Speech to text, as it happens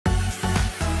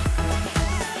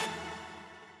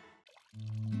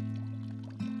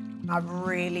I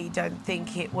really don't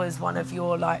think it was one of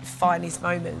your like finest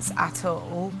moments at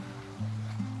all.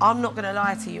 I'm not gonna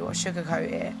lie to you or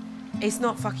sugarcoat it. It's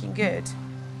not fucking good.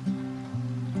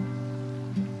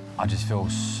 I just feel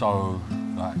so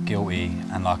like guilty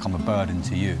and like I'm a burden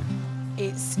to you.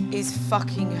 It's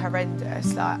fucking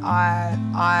horrendous. Like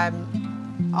I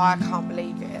can't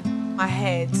believe it. My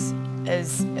head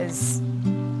is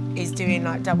doing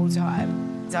like double time.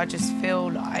 I just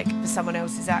feel like for someone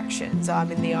else's actions,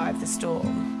 I'm in the eye of the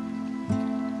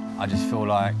storm. I just feel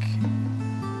like,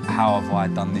 how have I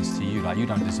done this to you? Like, you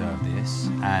don't deserve this.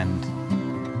 And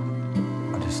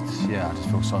I just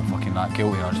feel so fucking like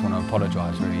guilty. I just want to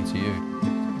apologise really to you.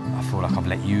 I feel like I've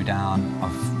let you down.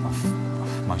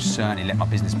 I've most certainly let my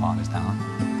business partners down.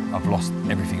 I've lost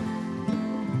everything.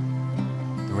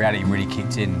 The reality really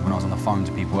kicked in when I was on the phone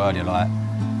to people earlier. Like,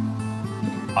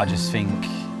 I just think,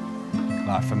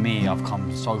 like for me, I've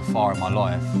come so far in my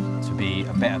life to be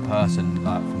a better person,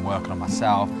 like from working on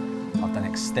myself. I've done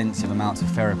extensive amounts of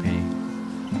therapy,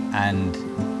 and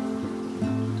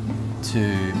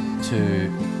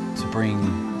to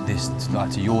bring this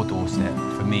like to your doorstep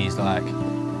for me is like,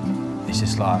 it's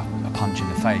just like a punch in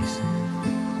the face.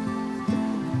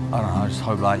 I don't know, I just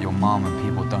hope like your mum and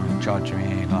people don't judge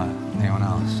me like anyone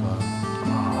else. So,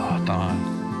 I don't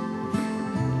know.